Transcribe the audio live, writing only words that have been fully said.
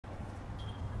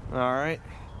All right.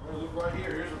 Look right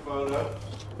here. Here's a photo.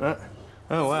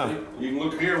 Oh wow. You can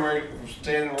look here where you're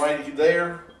standing right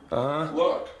there.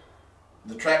 Look,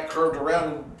 the track curved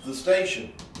around the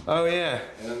station. Oh yeah.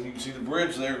 And you can see the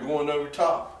bridge there going over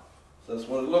top. So that's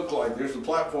what it looked like. There's the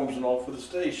platforms and all for the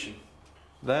station.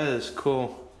 That is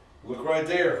cool. Look right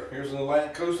there. Here's an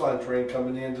Atlantic Coastline train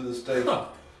coming into the station.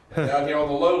 Down here on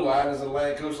the low line is an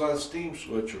Atlantic Coastline steam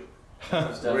switcher.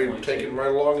 We're taking right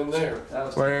along in there.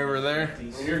 Right over there.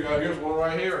 And here's one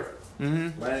right here.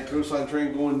 Atlantic Coastline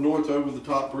train going north over the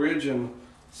top bridge, and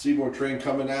Seymour train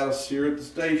coming at us here at the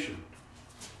station.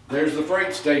 There's the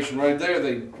freight station right there.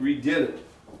 They redid it.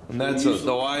 And that's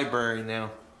the library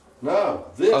now. No,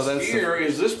 this here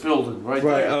is this building right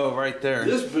there. Oh, right there.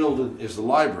 This building is the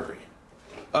library.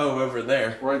 Oh, over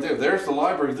there. Right there. There's the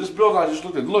library. This building I just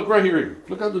looked at. Look right here.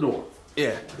 Look out the door.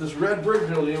 Yeah. This red brick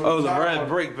building. Oh, the red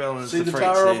brick building is the freight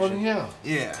tower station. up on, yeah.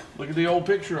 Yeah. Look at the old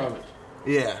picture of it.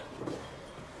 Yeah.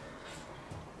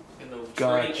 And the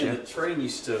Gotcha. and the train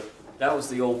used to. That was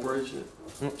the old bridge.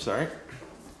 Oops, sorry.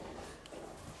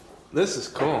 This is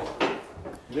cool.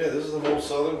 Yeah, this is the whole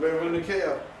southern Beverly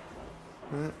cab.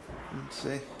 Let's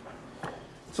see.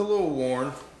 It's a little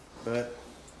worn, but.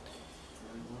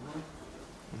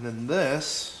 And then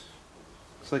this.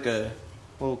 It's like a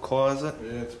little closet.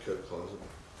 Yeah, it's a coat closet.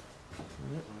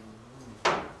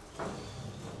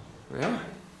 Yeah.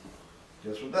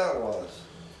 Guess what that was?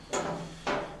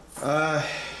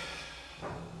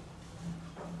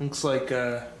 Looks like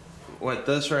what,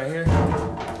 this right here?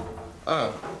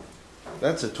 Oh,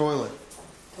 that's a toilet.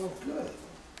 Oh,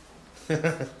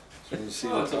 good. So you see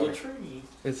It's a latrine.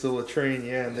 It's a latrine,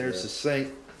 yeah, and there's the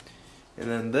sink. And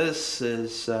then this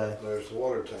is there's the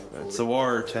water tank. it's the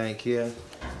water tank, yeah.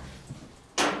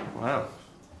 Wow.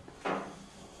 See,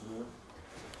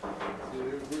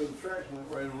 there's where the tracks went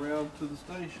right around to the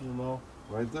station and all.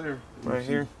 Right there. Right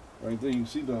here? Right there, you can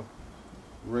see the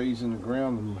rays in the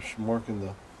ground and marking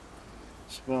the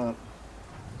spot.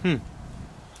 Oh,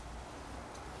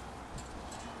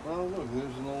 look,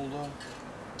 there's an old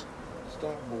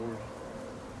stop board.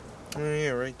 Oh yeah,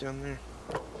 right down there.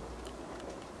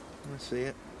 I see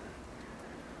it.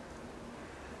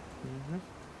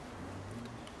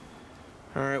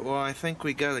 Alright, well I think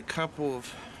we got a couple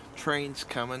of trains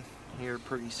coming here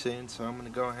pretty soon, so I'm going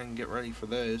to go ahead and get ready for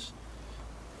those.